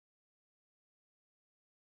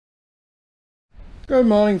Good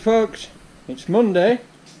morning folks, it's Monday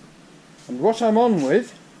and what I'm on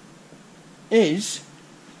with is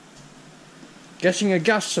getting a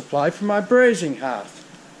gas supply for my braising hearth,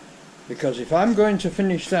 because if I'm going to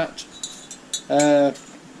finish that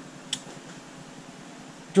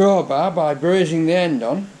drawbar by braising the end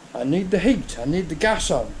on, I need the heat, I need the gas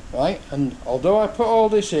on, right? And although I put all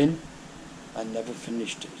this in, I never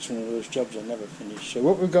finished it. It's one of those jobs I never finished. So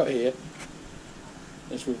what we've got here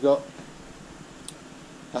is we've got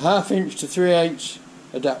a 1/2 inch to 3/8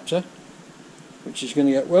 adapter, which is going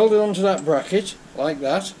to get welded onto that bracket like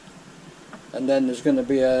that, and then there's going to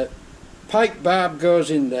be a pipe barb goes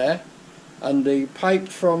in there, and the pipe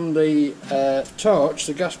from the torch,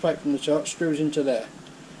 the gas pipe from the torch, screws into there.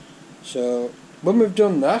 So when we've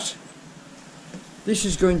done that, this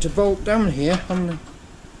is going to bolt down here on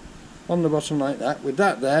the bottom like that, with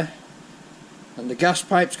that there, and the gas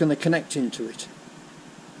pipe's going to connect into it.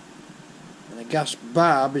 The gas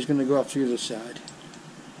barb is going to go off to the other side.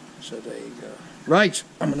 So there you go. Right,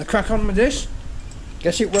 I'm going to crack on with this,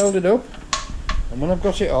 get it welded up, and when I've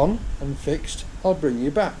got it on and fixed, I'll bring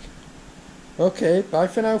you back. Okay, bye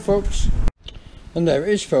for now folks. And there it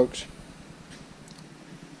is folks.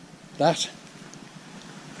 That.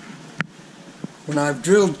 When I've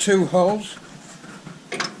drilled 2 holes,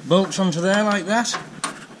 bolts onto there like that.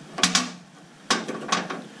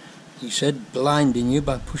 He said blinding you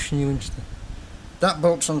by pushing you into the... That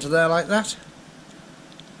bolts onto there like that,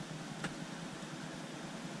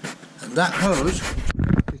 and that hose,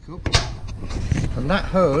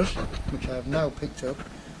 which I have now picked up,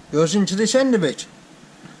 goes into this end of it.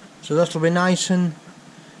 So that'll be nice and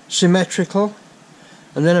symmetrical.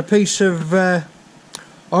 And then a piece of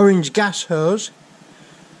orange gas hose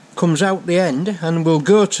comes out the end and will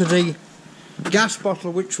go to the gas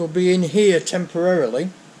bottle, which will be in here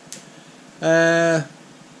temporarily.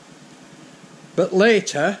 But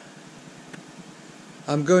later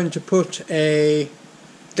I'm going to put a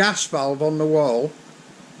gas valve on the wall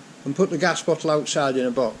and put the gas bottle outside in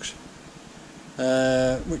a box,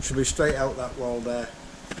 which will be straight out that wall there,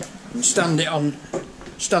 and stand it on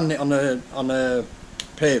a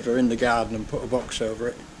paver in the garden and put a box over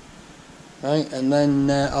it. Right, and then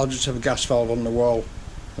I'll just have a gas valve on the wall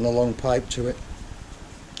and a long pipe to it,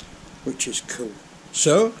 which is cool.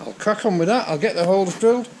 So I'll crack on with that. I'll get the holes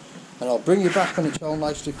drilled and I'll bring you back when it's all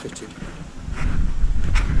nicely fitted.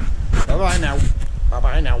 Bye bye now. Bye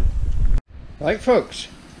bye now. Right folks,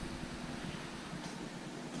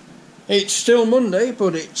 it's still Monday,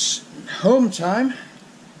 but it's home time,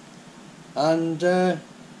 and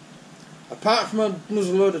apart from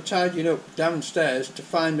another load of tidying up downstairs to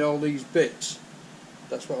find all these bits,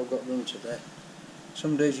 that's what I've got done today.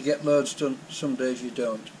 Some days you get loads done, some days you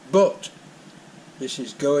don't, but this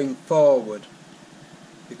is going forward,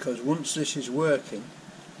 because once this is working,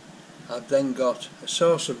 I've then got a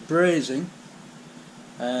source of braising,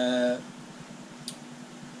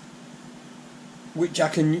 which I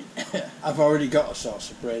can I've already got a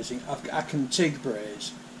source of braising. I can TIG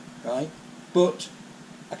braise, right, but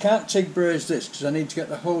I can't TIG braise this because I need to get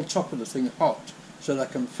the whole top of the thing hot so that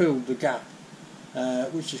I can fill the gap,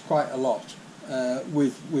 which is quite a lot,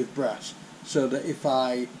 with brass, so that if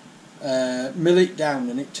I mill it down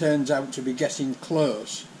and it turns out to be getting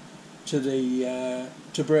close to the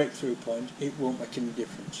breakthrough point, it won't make any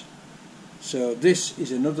difference. So this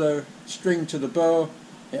is another string to the bow.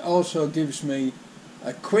 It also gives me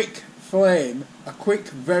a quick flame, a quick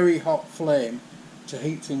very hot flame to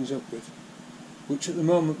heat things up with, which at the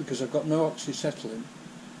moment, because I've got no oxyacetylene,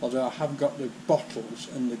 although I have got the bottles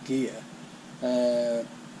and the gear,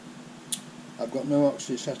 I've got no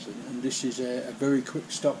oxyacetylene, and this is a very quick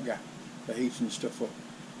stopgap for heating stuff up,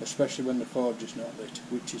 especially when the forge is not lit,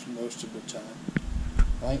 which is most of the time.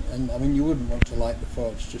 Right, and I mean, you wouldn't want to light the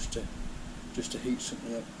forge just to heat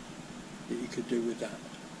something up that you could do with that.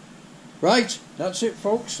 Right, that's it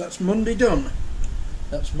folks, that's Monday done.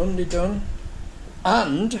 That's Monday done,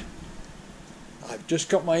 and I've just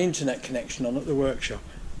got my internet connection on at the workshop,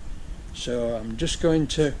 so I'm just going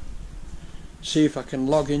to see if I can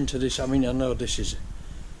log into this. I mean, I know this is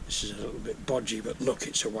a little bit bodgy, but look,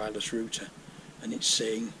 it's a wireless router and it's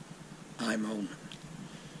saying I'm on.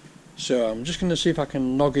 So I'm just going to see if I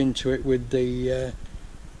can log into it with the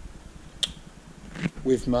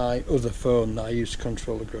with my other phone that I use to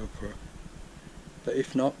control the GoPro. But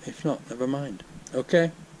if not, never mind.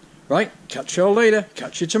 Okay, right, catch you all later.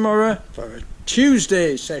 Catch you tomorrow for a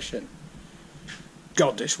Tuesday session.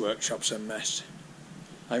 God, this workshop's a mess.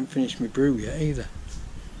 I haven't finished my brew yet either.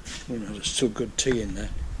 You know, there's still good tea in there.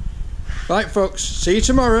 Right folks, see you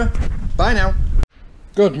tomorrow. Bye now.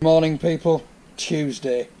 Good morning people.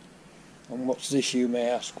 Tuesday. And what's this, you may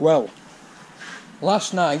ask? Well,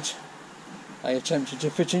 last night I attempted to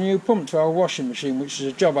fit a new pump to our washing machine, which is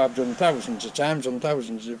a job I've done thousands of times on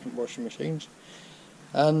thousands of different washing machines.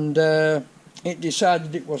 And it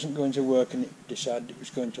decided it wasn't going to work, and it decided it was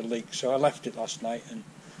going to leak. So I left it last night and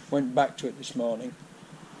went back to it this morning.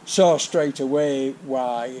 Saw straight away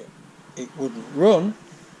why it wouldn't run,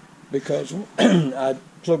 because I'd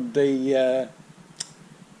plugged I'd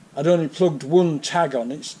only plugged one tag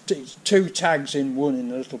on. It's two tags in one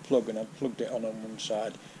in a little plug, and I'd plugged it on one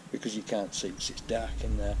side because you can't see because it's dark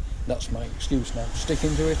in there. That's my excuse now,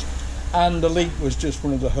 sticking to it. And the leak was just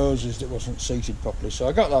one of the hoses that wasn't seated properly, so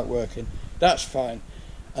I got that working. That's fine.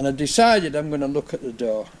 And I decided I'm going to look at the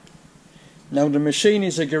door. Now the machine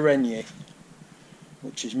is a Gorenje,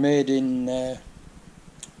 which is made in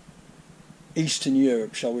Eastern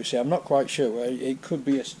Europe, shall we say. I'm not quite sure. It could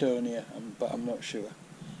be Estonia, but I'm not sure.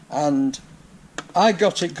 And I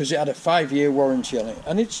got it because it had a 5-year warranty on it,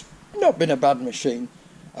 and it's not been a bad machine,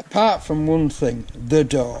 apart from one thing: the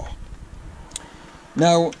door.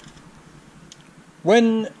 Now,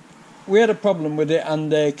 when we had a problem with it,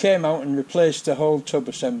 and they came out and replaced the whole tub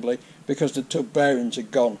assembly because the tub bearings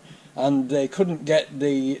had gone, and they couldn't get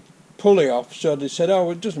the pulley off, so they said, oh,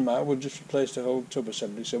 it doesn't matter, we'll just replace the whole tub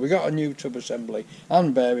assembly. So we got a new tub assembly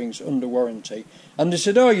and bearings under warranty, and they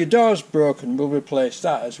said, oh, your door's broken, we'll replace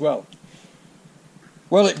that as well.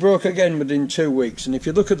 Well, it broke again within 2 weeks, and if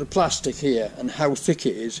you look at the plastic here and how thick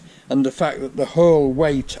it is, and the fact that the whole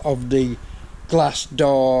weight of the glass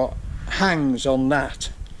door hangs on that,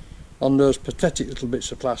 on those pathetic little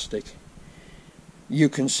bits of plastic, you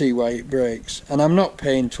can see why it breaks. And I'm not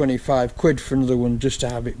paying 25 quid for another one just to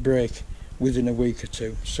have it break within a week or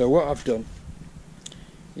two. So what I've done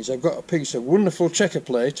is I've got a piece of wonderful checker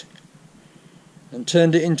plate and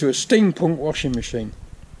turned it into a steampunk washing machine,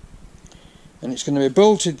 and it's going to be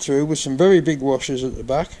bolted through with some very big washers at the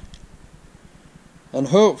back, and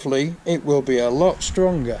hopefully it will be a lot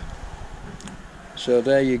stronger. So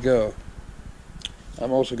there you go.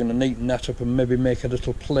 I'm also going to neaten that up and maybe make a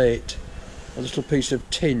little plate, a little piece of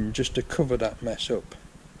tin just to cover that mess up,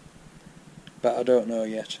 but I don't know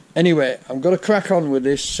yet. Anyway, I'm going to crack on with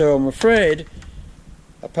this, so I'm afraid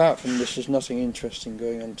apart from this there's nothing interesting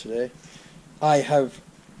going on today. I have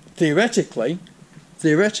theoretically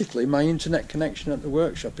my internet connection at the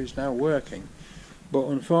workshop is now working, but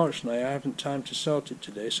unfortunately I haven't time to sort it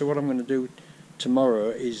today. So what I'm going to do tomorrow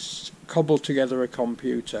is cobble together a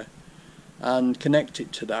computer and connect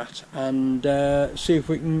it to that, and see if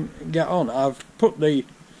we can get on. I've put the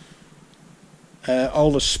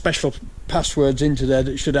all the special passwords into there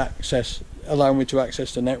that should allow me to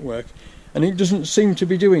access the network, and it doesn't seem to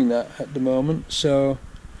be doing that at the moment. So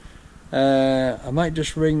I might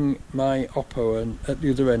just ring my Oppo at the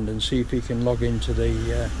other end and see if he can log into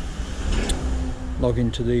the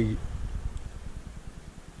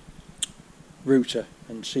router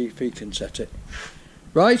and see if he can set it.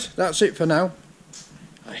 Right, that's it for now.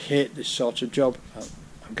 I hate this sort of job.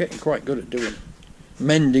 I'm getting quite good at doing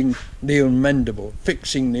mending the unmendable,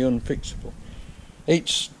 fixing the unfixable.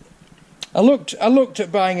 I looked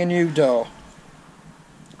at buying a new door.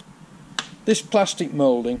 This plastic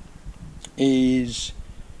moulding is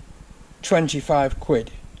 25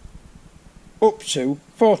 quid, up to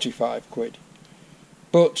 45 quid,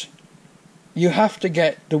 but you have to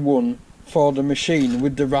get the one for the machine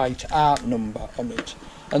with the right art number on it,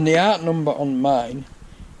 and the art number on mine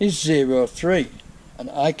is 03, and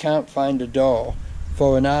I can't find a door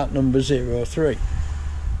for an art number 03.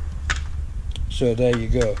 So there you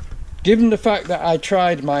go. Given the fact that I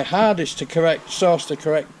tried my hardest to source the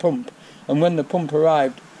correct pump, and when the pump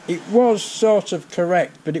arrived it was sort of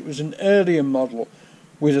correct, but it was an earlier model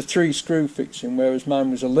with a 3-screw fixing, whereas mine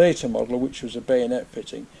was a later model which was a bayonet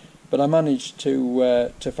fitting. But I managed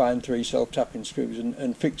to find 3 self-tapping screws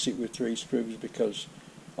and fix it with 3 screws, because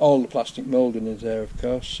all the plastic moulding is there, of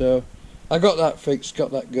course. So I got that fixed,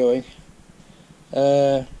 got that going.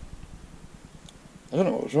 I don't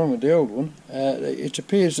know what was wrong with the old one. It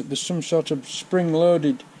appears that there's some sort of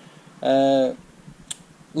spring-loaded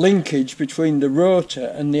linkage between the rotor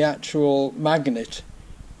and the actual magnet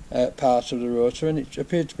part of the rotor, and it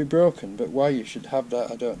appeared to be broken. But why you should have that,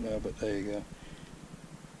 I don't know, but there you go.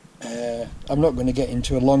 I'm not going to get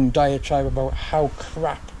into a long diatribe about how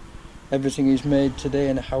crap everything is made today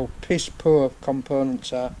and how piss poor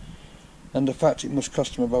components are, and the fact it must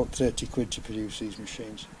cost them about 30 quid to produce these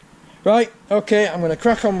machines. Right, okay, I'm going to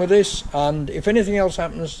crack on with this, and if anything else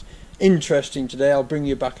happens interesting today I'll bring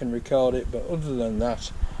you back and record it, but other than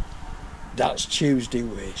that, that's Tuesday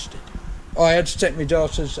wasted. Oh, I had to take my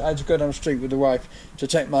daughter's, I had to go down the street with the wife to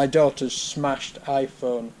take my daughter's smashed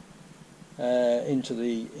iPhone into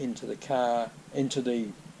the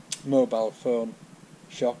mobile phone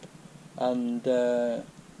shop, and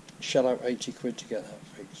shell out 80 quid to get that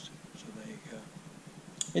fixed. So there you go.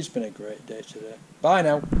 It's been a great day today. Bye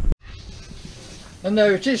now. And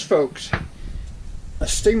there it is, folks. A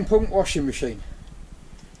steampunk washing machine.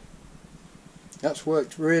 That's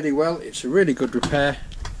worked really well. It's a really good repair.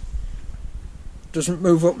 Doesn't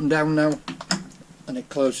move up and down now, and it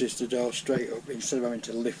closes the door straight up instead of having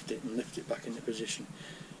to lift it and lift it back into position.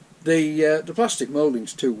 The plastic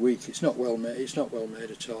moulding's too weak. It's not well made. It's not well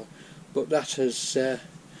made at all. But that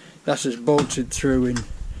has bolted through in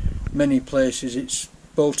many places. It's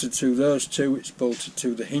bolted through those two. It's bolted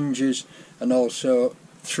through the hinges, and also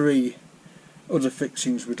 3 other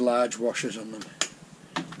fixings with large washers on them.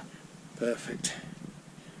 Perfect.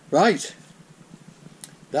 Right.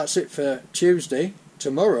 That's it for Tuesday.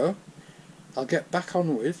 Tomorrow I'll get back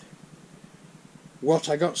on with what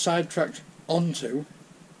I got sidetracked onto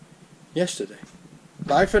yesterday.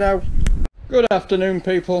 Bye for now. Good afternoon,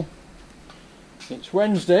 people. It's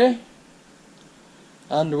Wednesday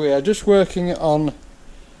and we are just working on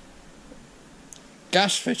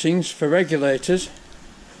gas fittings for regulators.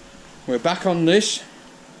 We're back on this.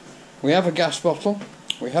 We have a gas bottle,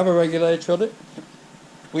 we have a regulator on it,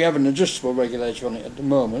 we have an adjustable regulator on it at the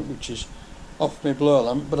moment, which is off my blow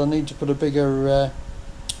lamp, but I need to put a bigger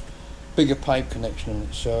pipe connection on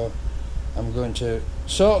it, so I'm going to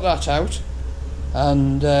sort that out,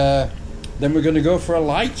 and then we're going to go for a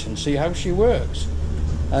light and see how she works.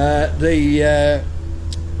 The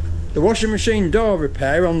washing machine door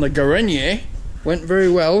repair on the Gorenje went very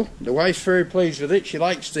well. The wife's very pleased with it. She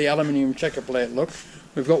likes the aluminium checker plate look.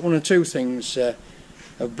 We've got 1 or 2 things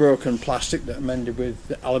of broken plastic that are mended with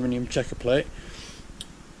the aluminium checker plate.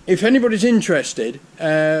 If anybody's interested,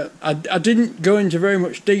 I didn't go into very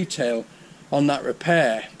much detail on that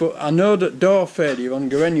repair, but I know that door failure on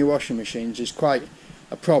Gorenje washing machines is quite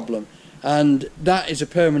a problem, and that is a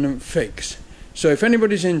permanent fix. So if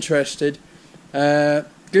anybody's interested,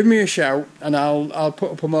 give me a shout and I'll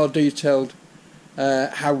put up a more detailed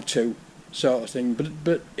how-to sort of thing.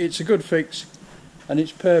 But it's a good fix, and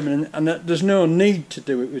it's permanent, and there's no need to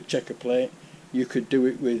do it with checker plate. You could do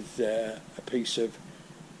it with a piece of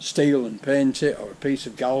steel and paint it, or a piece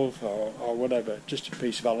of galv, or whatever, just a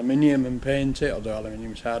piece of aluminium and paint it, although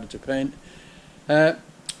aluminium is harder to paint.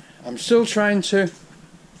 I'm still trying to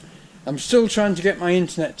get my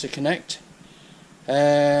internet to connect.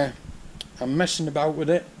 I'm messing about with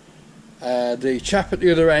it. The chap at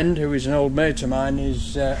the other end, who is an old mate of mine,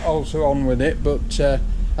 is also on with it, but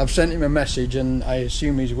I've sent him a message and I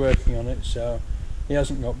assume he's working on it, so he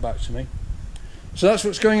hasn't got back to me. So that's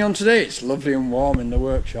what's going on today. It's lovely and warm in the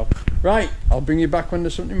workshop. Right, I'll bring you back when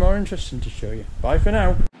there's something more interesting to show you. Bye for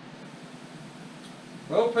now.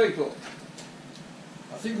 Well, people,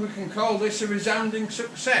 I think we can call this a resounding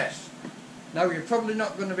success. Now, you're probably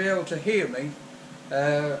not going to be able to hear me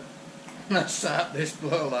when I start this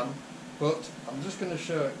blow lamp, but I'm just going to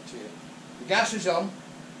show it to you. The gas is on,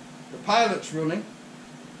 the pilot's running.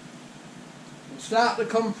 We'll start the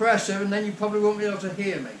compressor and then you probably won't be able to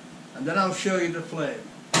hear me. And then I'll show you the flame.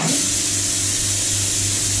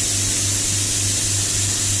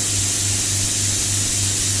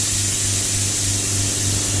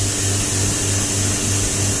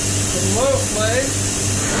 Some low flame,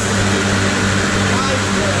 high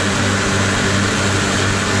flame.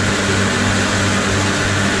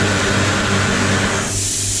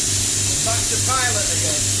 And back to pilot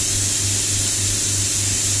again.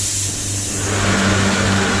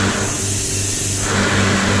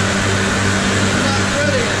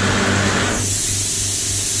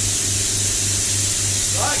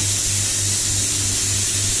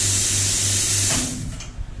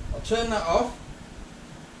 Turn that off.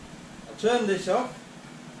 I'll turn this off,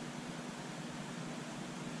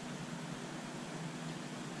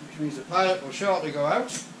 which means the pilot will shortly go out.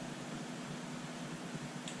 He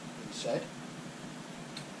said,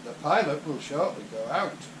 the pilot will shortly go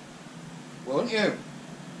out, won't you?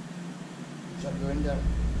 Is that going down?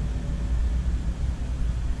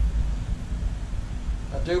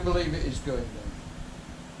 I do believe it is going down.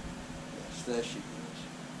 Yes, there she goes.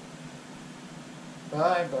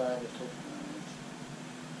 Bye bye, little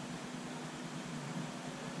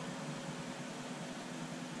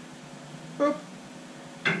planet. Boop.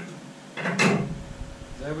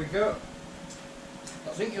 There we go. I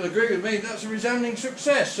think you'll agree with me, that's a resounding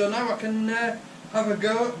success. So now I can have a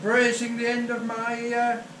go at brazing the end of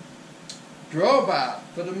my drawbar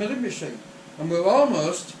for the milling machine. And we're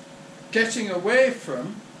almost getting away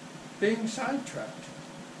from being sidetracked.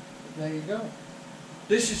 But there you go.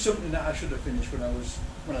 This is something that I should have finished when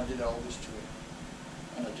I did all this to it,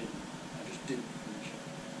 and I didn't. I just didn't finish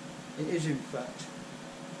it. It is in fact,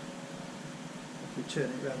 if we turn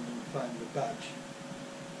it round and find the badge,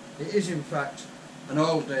 it is in fact an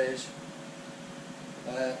all days.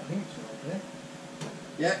 I think it's an all day.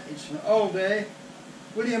 Yeah, it's an all day.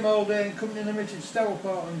 William Allday and Company Limited,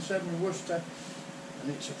 Stourport on 7 Worcester,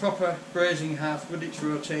 and it's a proper brazing hearth, but it's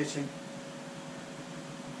rotating.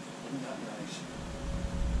 Isn't that nice?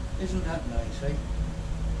 Isn't that nice, eh?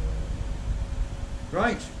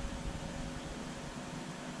 Right.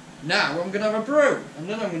 Now I'm going to have a brew, and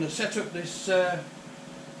then I'm going to set up this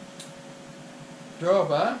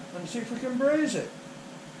drawbar and see if we can braise it.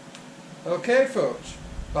 Okay folks,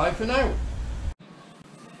 bye for now.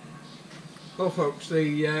 Well folks,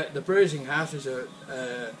 the braising hearth is a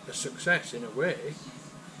success in a way,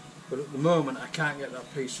 but at the moment I can't get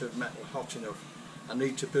that piece of metal hot enough. I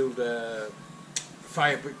need to build a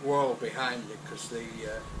fire brick wall behind it because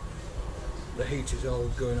the heat is all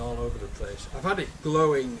going all over the place. I've had it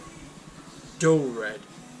glowing dull red,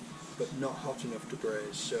 but not hot enough to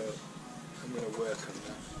braise, so I'm going to work on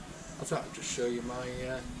that. I thought I'd just show you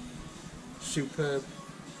my superb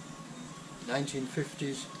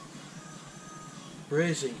 1950s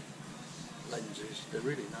brazing lenses. They're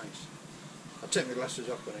really nice. I take my glasses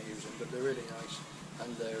off when I use them, but they're really nice,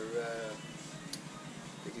 and they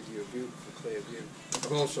give you a beautiful clear view.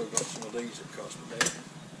 I've also got some of these, of course, but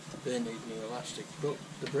they need new elastic. But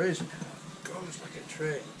the brazing hearth goes like a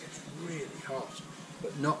train. It gets really hot,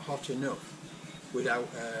 but not hot enough without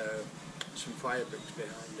some fire bricks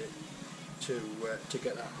behind it to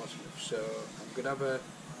get that hot enough. So I'm going to have a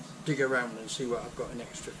dig around and see what I've got in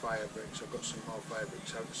extra fire bricks. I've got some more fire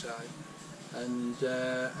bricks outside, and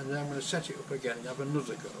then I'm going to set it up again and have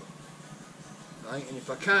another go. Right, and if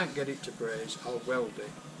I can't get it to braise, I'll weld it.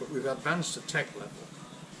 But we've advanced to tech level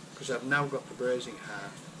because I've now got the brazing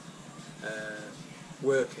hearth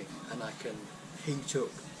working, and I can heat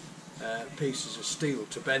up pieces of steel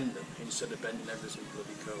to bend them instead of bending everything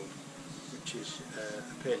bloody cold, which is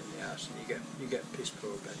a pain in the arse, and you get piss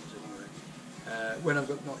poor bends anyway. When I've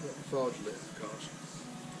not got the forge lit, of course.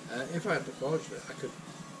 If I had the forge lit, I could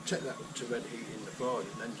take that up to red heat in the forge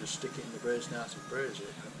and then just stick it in the brazing hearth and braise it.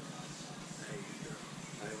 But there you go.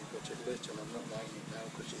 I haven't got it lit, and I'm not liking it now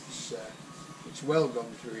because it's well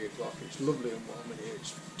gone 3 o'clock. It's lovely and warm in here.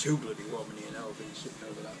 It's too bloody warm in here now. I've been sitting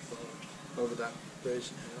over that forge, over that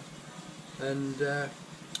brazing hearth, and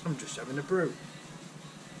I'm just having a brew.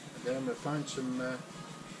 And then I'm going to find some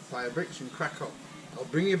fire bricks and crack on. I'll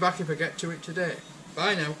bring you back if I get to it today.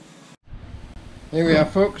 Bye now. Here we are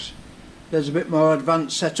folks. There's a bit more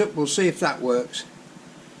advanced setup. We'll see if that works.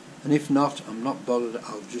 And if not, I'm not bothered.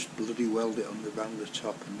 I'll just bloody weld it on around the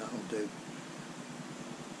top and that'll do.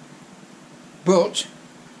 But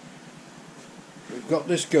we've got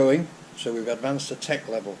this going, so we've advanced to tech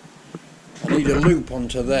level. I need a loop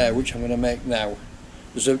onto there, which I'm going to make now.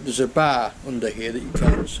 There's a bar under here that you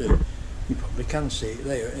can't see. You probably can see it.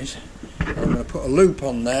 There it is. I'm going to put a loop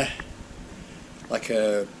on there, like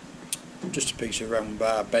just a piece of round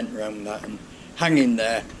bar bent around that, and hang in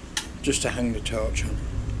there just to hang the torch on.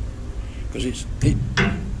 Because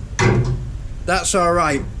that's all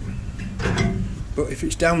right, but if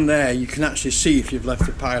it's down there, you can actually see if you've left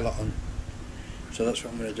the pilot on. So that's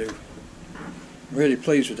what I'm going to do. I'm really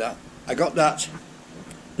pleased with that. I got that.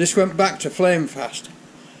 This went back to flame fast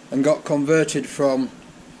and got converted from,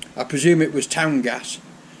 I presume it was town gas,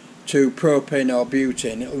 to propane or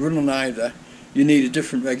butane. It'll run on either. You need a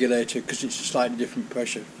different regulator because it's a slightly different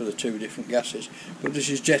pressure for the two different gases, but this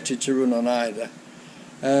is jetted to run on either.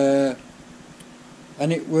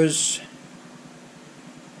 And it was,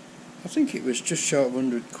 I think it was just short of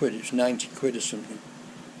 100 quid. It's 90 quid or something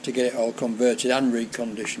to get it all converted and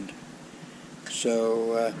reconditioned.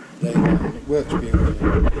 So there you go. It works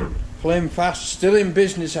beautifully. Flame fast, still in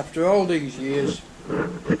business after all these years,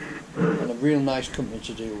 and a real nice company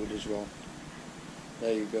to deal with as well.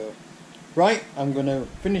 There you go. Right, I'm going to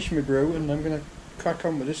finish my brew and I'm going to crack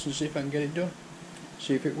on with this and see if I can get it done.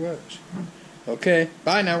 See if it works. Okay,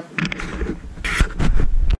 bye now.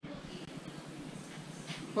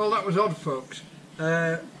 Well, that was odd, folks.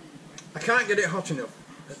 I can't get it hot enough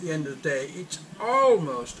at the end of the day. It's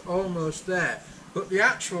almost there, but the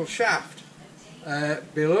actual shaft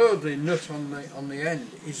below the nut on the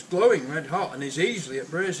end is glowing red hot and is easily at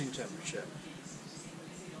brazing temperature.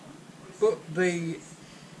 But the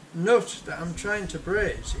nut that I'm trying to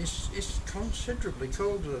braise is considerably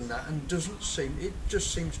colder than that, and it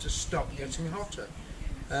just seems to stop getting hotter.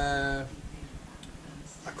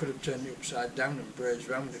 I could have turned it upside down and brazed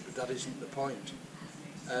round it, but that isn't the point.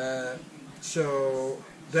 So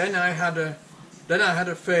then I had a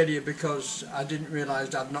failure because I didn't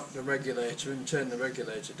realise I'd knocked the regulator and turned the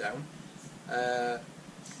regulator down.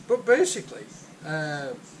 But basically,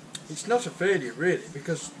 it's not a failure really,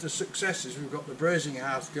 because the success is we've got the brazing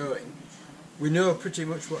hearth going. We know pretty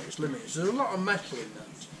much what its limit is. There's a lot of metal in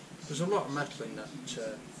that. There's a lot of metal in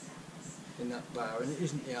that bar, and it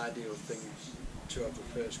isn't the ideal thing to have the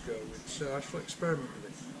first go with. So I shall experiment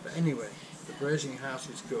with it. But anyway, the brazing hearth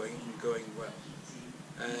is going and going well.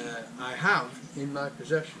 I have in my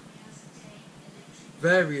possession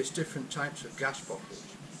various different types of gas bottles,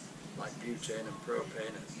 like butane and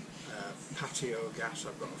propane and patio gas.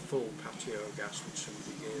 I've got a full patio gas which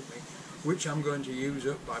somebody gave me, which I'm going to use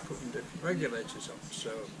up by putting different regulators on,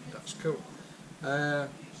 so that's cool.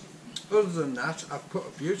 Other than that, I've put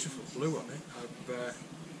a beautiful blue on it.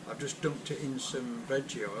 I've just dumped it in some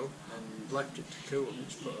veggie oil and left it to cool, and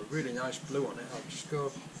it's put a really nice blue on it. I'll just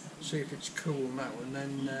go see if it's cool now, and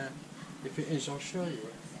then if it is, I'll show you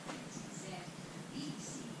it.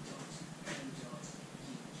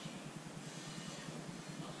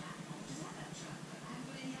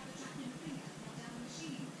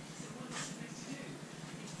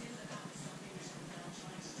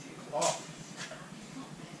 Oh,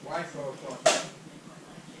 Wi-Fi.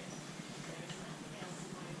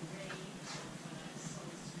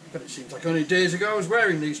 But it seems like only days ago I was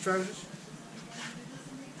wearing these trousers.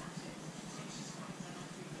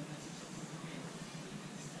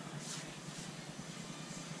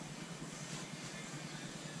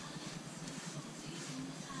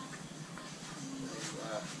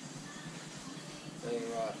 There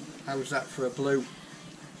you are. How's that for a blue?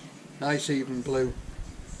 Nice even blue.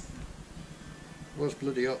 Was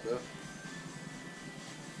bloody hot though.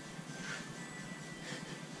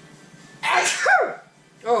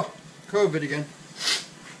 Oh, COVID again.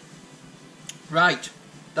 Right,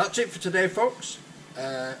 that's it for today, folks.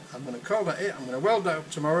 I'm going to call that it. I'm going to weld that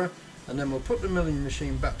up tomorrow, and then we'll put the milling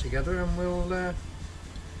machine back together, and we'll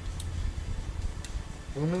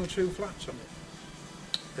mill 2 flats on it.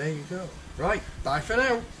 There you go. Right, bye for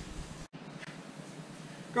now.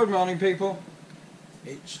 Good morning, people.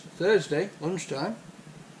 It's Thursday, lunchtime,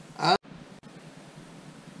 and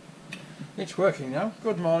it's working now.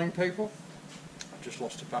 Good morning, people. I've just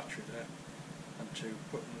lost a battery there, and to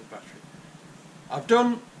put another battery. I've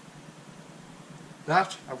done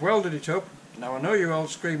that. I've welded it up. Now I know you're all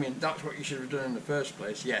screaming, that's what you should have done in the first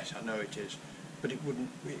place. Yes, I know it is, but it wouldn't.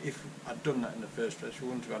 If I'd done that in the first place, we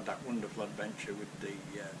wouldn't have had that wonderful adventure with the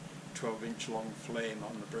 12-inch long flame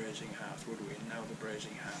on the brazing hearth, would we? And now the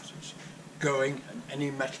brazing hearth is going, and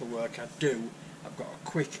any metal work I do, I've got a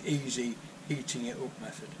quick, easy heating it up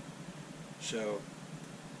method. So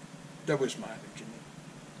there was mileage in it.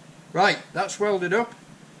 Right, that's welded up.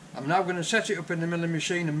 I'm now going to set it up in the milling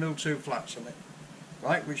machine and mill 2 flats on it.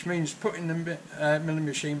 Right, which means putting the milling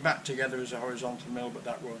machine back together as a horizontal mill, but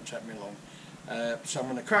that won't take me long. So I'm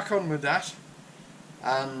going to crack on with that,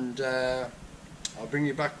 and I'll bring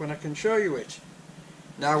you back when I can show you it.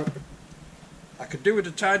 Now, I could do with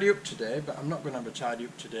a tidy up today, but I'm not going to have a tidy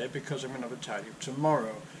up today because I'm going to have a tidy up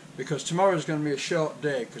tomorrow. Because tomorrow's going to be a short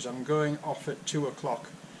day, because I'm going off at 2 o'clock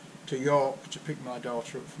to York to pick my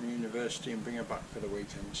daughter up from university and bring her back for the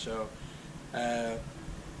weekend. So I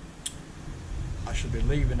shall be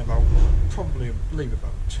leaving probably leave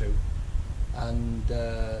about 2, and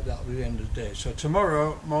that'll be the end of the day. So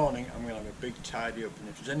tomorrow morning I'm going to have a big tidy up, and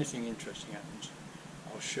if there's anything interesting happens,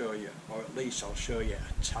 I'll show you, or at least I'll show you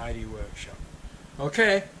a tidy workshop.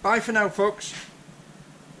 Okay, bye for now, folks.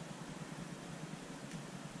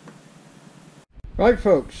 Right,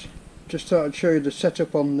 folks, just thought I'd show you the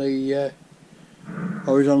setup on the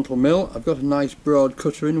horizontal mill. I've got a nice broad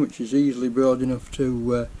cutter in, which is easily broad enough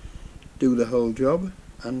to do the whole job,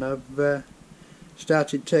 and I've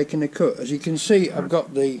started taking a cut. As you can see, I've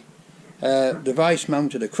got the vise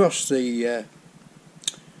mounted across the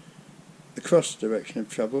direction of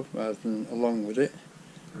travel rather than along with it.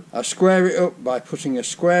 I square it up by putting a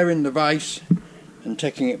square in the vise and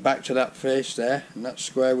taking it back to that face there, and that's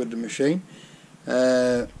square with the machine.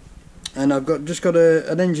 And I've just got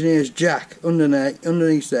an engineer's jack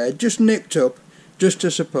underneath there, just nicked up, just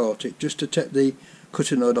to support it, just to take the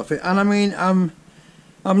cutting load off it. And I mean, I'm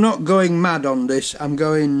not going mad on this. I'm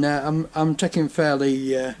going. I'm taking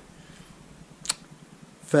fairly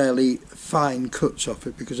fine cuts off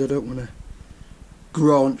it because I don't want to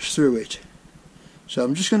graunch through it. So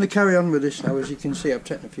I'm just going to carry on with this now. As you can see, I've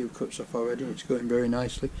taken a few cuts off already. It's going very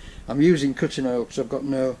nicely. I'm using cutting oil because I've got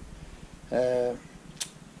no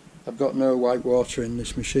white water in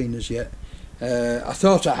this machine as yet. I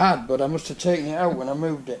thought I had, but I must have taken it out when I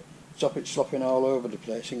moved it. stop it slopping all over the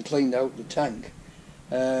place, and cleaned out the tank.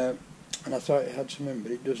 And I thought it had some in,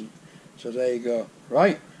 but it doesn't. So there you go.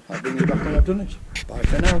 Right, I'll bring you back when I've done it. Bye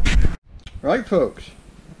for now. Right folks,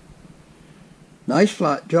 nice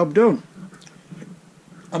flat job done.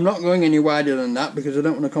 I'm not going any wider than that because I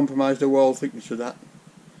don't want to compromise the wall thickness of that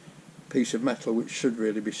piece of metal, which should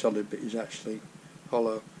really be solid but is actually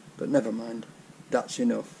hollow. But never mind, that's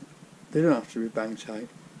enough. They don't have to be bang tight.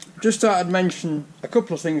 Just thought I'd mention a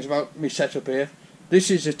couple of things about my setup here. This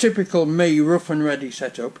is a typical me rough and ready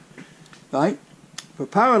setup. Right, for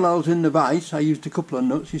parallels in the vise I used a couple of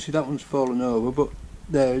nuts. You see that one's fallen over, but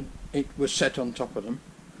there it was set on top of them.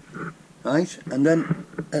 Right, and then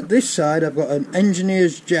at this side I've got an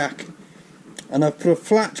engineer's jack, and I've put a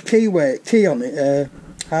flat key on it,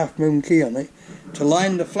 half moon key on it, to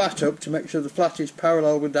line the flat up to make sure the flat is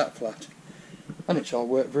parallel with that flat, and it's all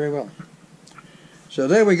worked very well. So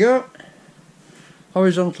there we go,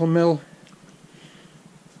 horizontal mill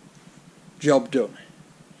job done.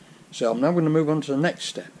 So I'm now going to move on to the next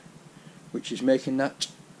step, which is making that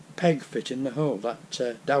peg fit in the hole,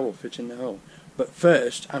 that dowel fit in the hole. But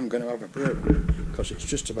first I'm going to have a brew because it's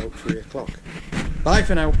just about 3 o'clock. Bye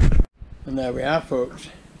for now. And there we are folks,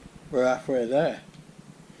 we're halfway there.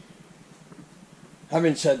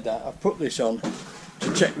 Having said that, I've put this on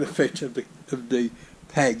to check the fit of the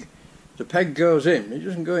peg. The peg goes in, it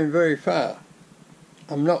doesn't go in very far.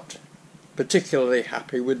 I'm not particularly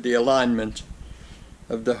happy with the alignment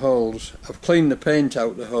of the holes. I've cleaned the paint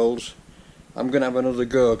out the holes. I'm going to have another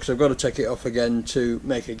go because I've got to take it off again to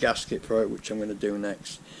make a gasket for it, which I'm going to do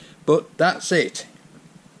next. But that's it.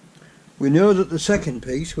 We know that the second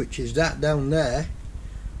piece, which is that down there,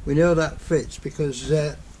 we know that fits because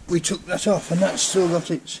we took that off, and that's still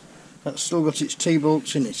got its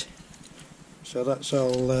T-bolts in it. So that's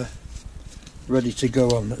all ready to go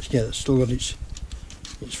on. That's still got its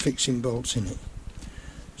fixing bolts in it.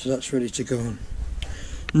 So that's ready to go on.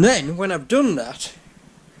 And then when I've done that,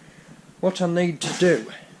 what I need to do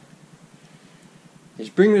is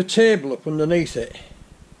bring the table up underneath it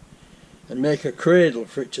and make a cradle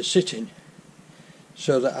for it to sit in,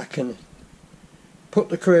 so that I can put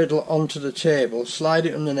the cradle onto the table, slide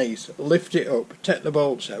it underneath, lift it up, take the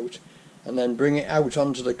bolts out, and then bring it out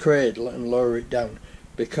onto the cradle and lower it down.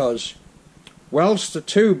 Because whilst the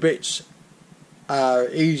two bits are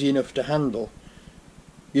easy enough to handle,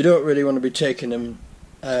 you don't really want to be taking them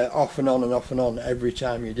off and on and off and on every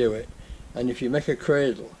time you do it. And if you make a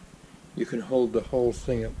cradle, you can hold the whole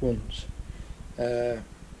thing at once. And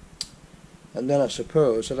then I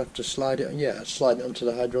suppose I'd have to slide it. Yeah, I'd slide it onto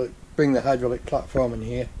the hydraulic. Bring the hydraulic platform in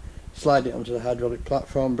here, slide it onto the hydraulic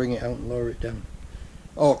platform, bring it out and lower it down,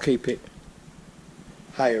 or keep it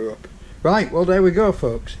higher up. Right, well there we go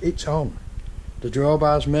folks, it's on. The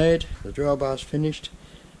drawbar's made, the drawbar's finished,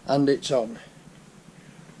 and it's on.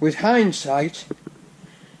 With hindsight,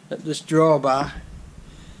 at this drawbar,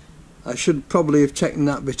 I should probably have taken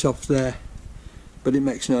that bit off there, but it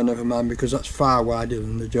makes never mind, because that's far wider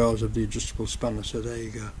than the jaws of the adjustable spanner. So there you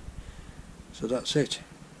go. So that's it.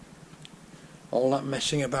 All that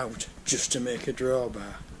messing about just to make a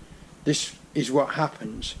drawbar. This is what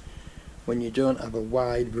happens when you don't have a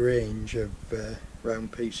wide range of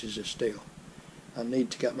round pieces of steel. I need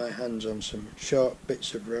to get my hands on some short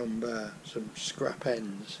bits of round bar, some scrap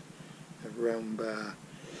ends of round bar.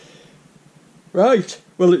 Right,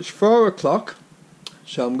 well it's 4 o'clock,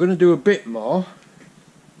 so I'm going to do a bit more,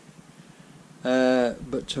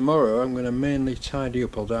 but tomorrow I'm going to mainly tidy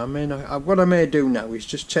up. Although what I may do now is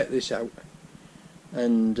just take this out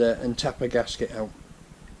and tap a gasket out.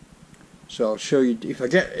 So I'll show you if I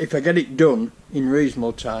get it done in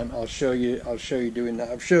reasonable time. I'll show you doing that.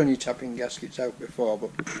 I've shown you tapping gaskets out before,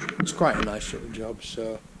 but it's quite a nice little job.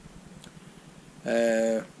 So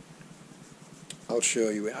I'll show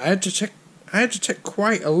you it. I had to take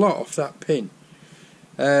quite a lot off that pin.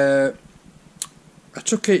 I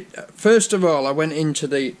took it, first of all I went into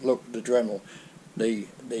the Dremel, the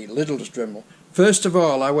littlest Dremel. First of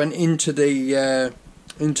all I went into the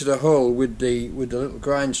hole with the little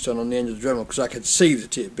grindstone on the end of the Dremel, because I could see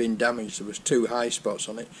that it had been damaged. There was 2 high spots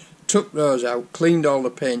on it. Took those out, cleaned all the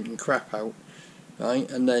paint and crap out, right,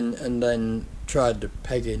 and then tried the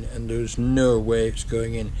pegging, and there was no way it's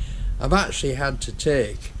going in. I've actually had to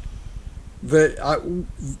take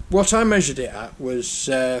what I measured it at was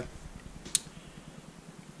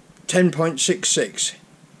 10.66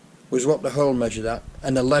 was what the hole measured at,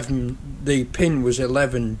 and 11. The pin was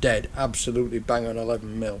 11 dead, absolutely bang on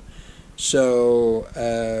 11 mil. So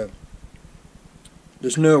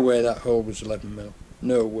there's no way that hole was 11 mil,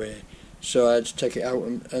 no way. So I had to take it out,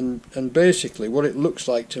 and basically what it looks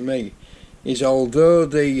like to me is, although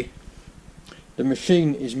the the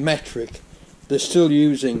machine is metric. They're still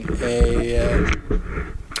using a I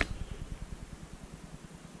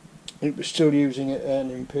think we're still using an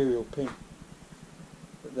imperial pin.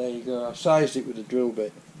 But there you go, I sized it with a drill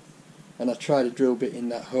bit. And I tried a drill bit in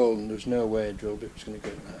that hole and there was no way a drill bit was going to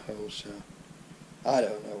go in that hole, so I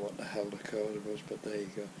don't know what the hell the code was, but there you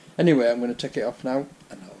go. Anyway, I'm going to take it off now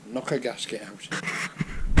and I'll knock a gasket out.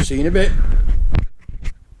 See you in a bit.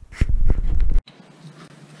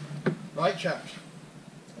 Right chaps,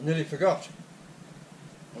 I nearly forgot.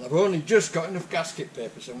 And I've only just got enough gasket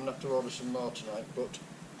paper, so I'm going to have to order some more tonight, but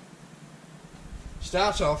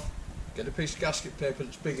start off, get a piece of gasket paper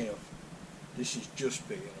that's big enough. This is just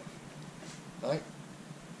big enough. Right?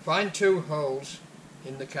 Find 2 holes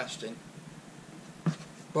in the casting.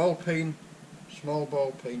 Ball peen, small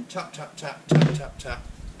ball peen, tap tap tap tap tap tap,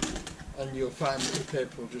 and you'll find that the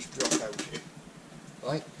paper will just drop out.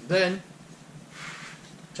 Right? Then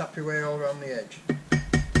tap your way all around the edge. And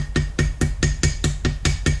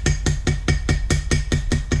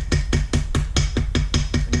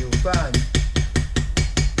you'll find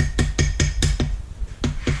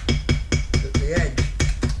that the edge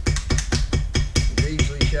is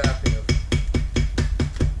easily sharp enough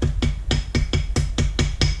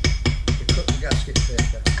to cut the gasket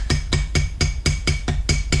paper.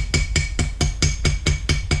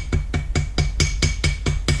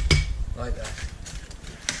 Like that.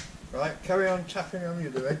 Right, carry on tapping on the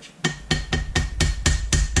other edge.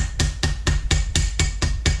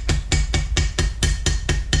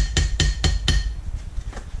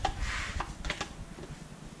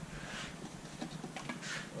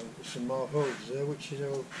 There's some more holes there, which is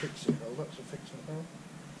our fixing hole. That's a fixing hole.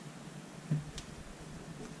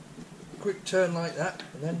 Quick turn like that,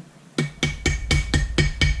 and then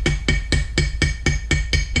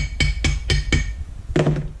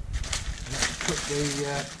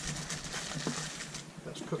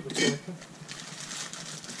let's cut the paper.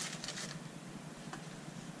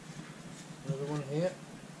 Another one here.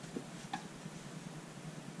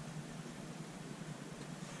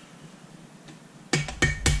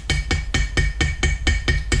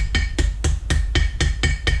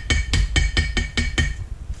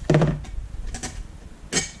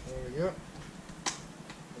 There we go.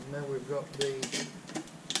 And now we've got the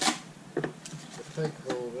peg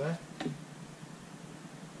hole there.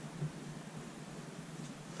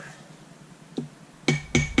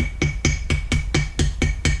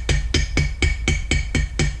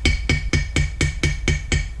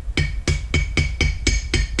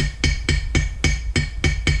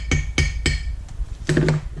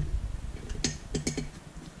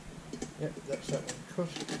 Yep, that's that one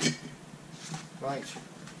cut. Right.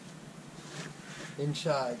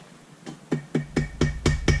 Inside.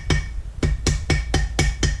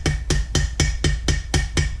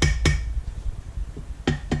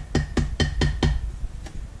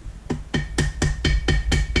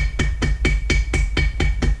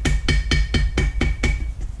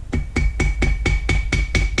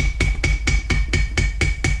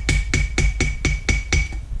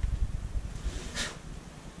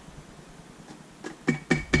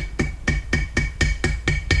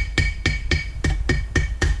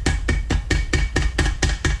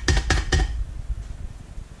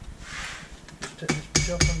 Take this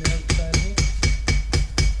bit off on the outside here.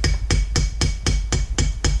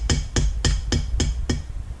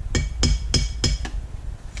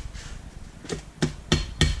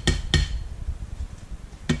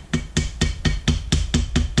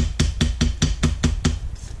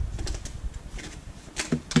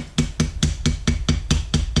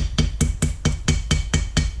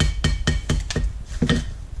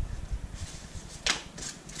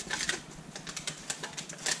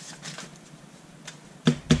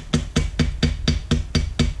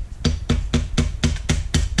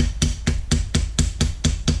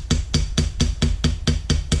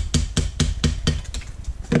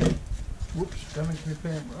 Whoops, damaged my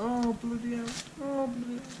paintwork. Oh bloody hell, oh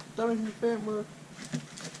bloody hell, damaged my paintwork. I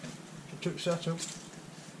took that up.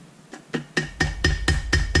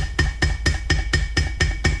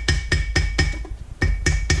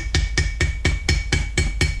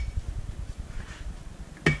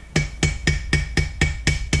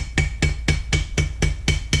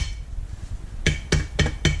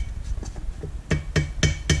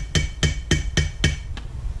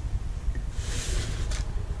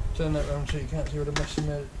 Turn that round so you can't see what a mess I've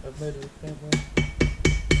made of the paintwork.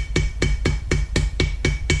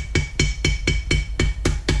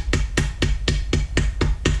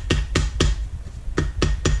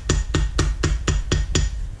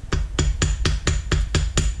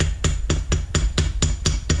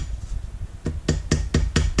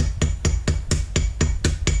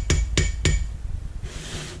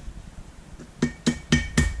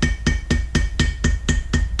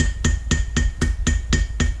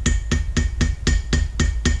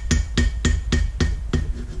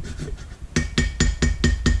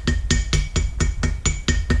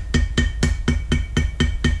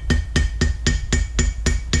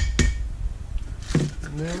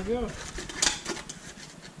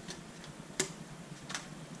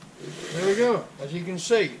 go. As you can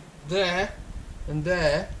see, there and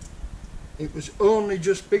there, it was only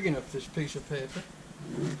just big enough, this piece of paper.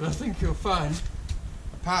 But I think you'll find,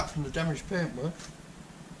 apart from the damaged paintwork,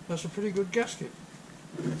 that's a pretty good gasket.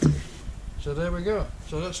 So there we go.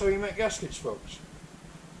 So that's how you make gaskets, folks.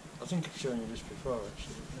 I think I've shown you this before,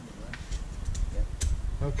 actually.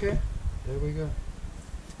 Yeah. Okay, there we go.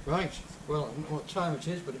 Right, well, I don't know what time it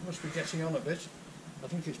is, but it must be getting on a bit. I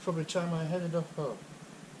think it's probably time I headed off home.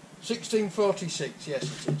 16:46,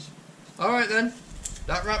 yes it is. Alright then,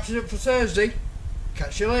 that wraps it up for Thursday.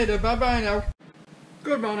 Catch you later, bye bye now.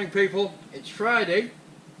 Good morning people, it's Friday,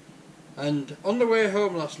 and on the way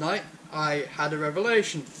home last night I had a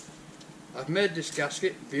revelation. I've made this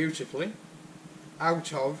gasket beautifully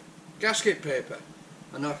out of gasket paper,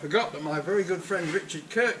 and I forgot that my very good friend Richard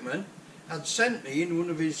Kirkman had sent me in one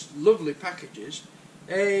of his lovely packages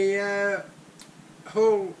a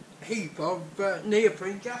whole heap of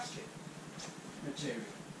neoprene gasket material.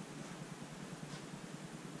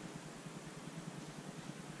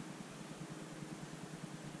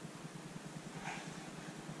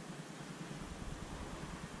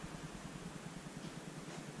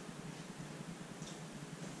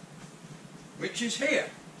 Which is here.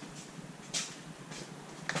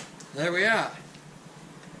 There we are.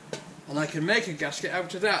 And I can make a gasket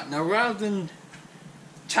out of that. Now rather than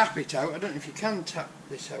tap it out, I don't know if you can tap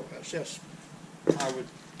this out, actually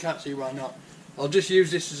can't see why not. I'll just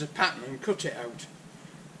use this as a pattern and cut it out.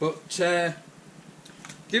 But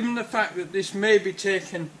given the fact that this may be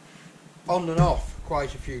taken on and off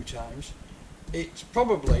quite a few times, it's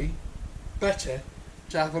probably better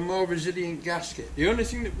to have a more resilient gasket. The only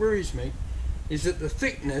thing that worries me is that the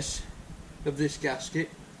thickness of this gasket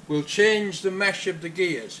will change the mesh of the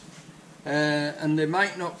gears, and they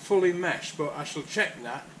might not fully mesh, but I shall check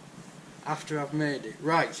that after I've made it.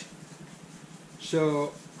 Right,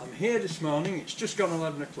 so I'm here this morning, it's just gone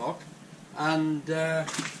 11 o'clock, and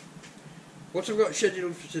what I've got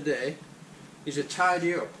scheduled for today is a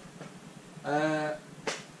tidy up,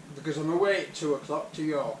 because I'm away at 2 o'clock to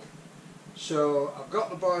York. So I've got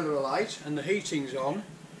the boiler alight and the heating's on.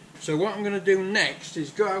 So what I'm going to do next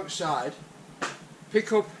is go outside,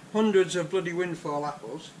 pick up hundreds of bloody windfall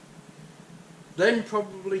apples, then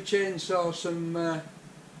probably chainsaw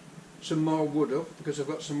some more wood up, because I've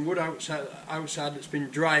got some wood outside that's been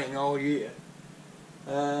drying all year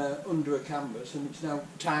under a canvas, and it's now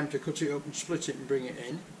time to cut it up and split it and bring it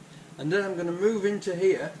in. And then I'm going to move into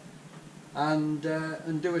here and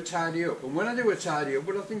do a tidy up. And when I do a tidy up,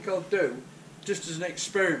 what I think I'll do, just as an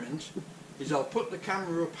experiment, is I'll put the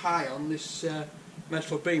camera up high on this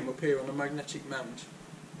metal beam up here on a magnetic mount,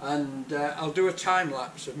 and I'll do a time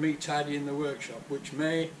lapse of me tidying the workshop, which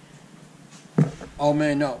may or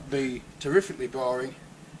may not be terrifically boring,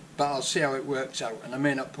 but I'll see how it works out, and I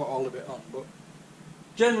may not put all of it on, but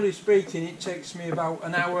generally speaking it takes me about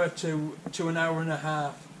an hour to an hour and a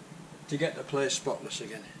half to get the place spotless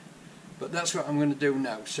again. But that's what I'm going to do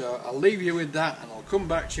now, so I'll leave you with that and I'll come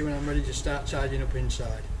back to you when I'm ready to start tidying up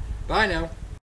inside. Bye now.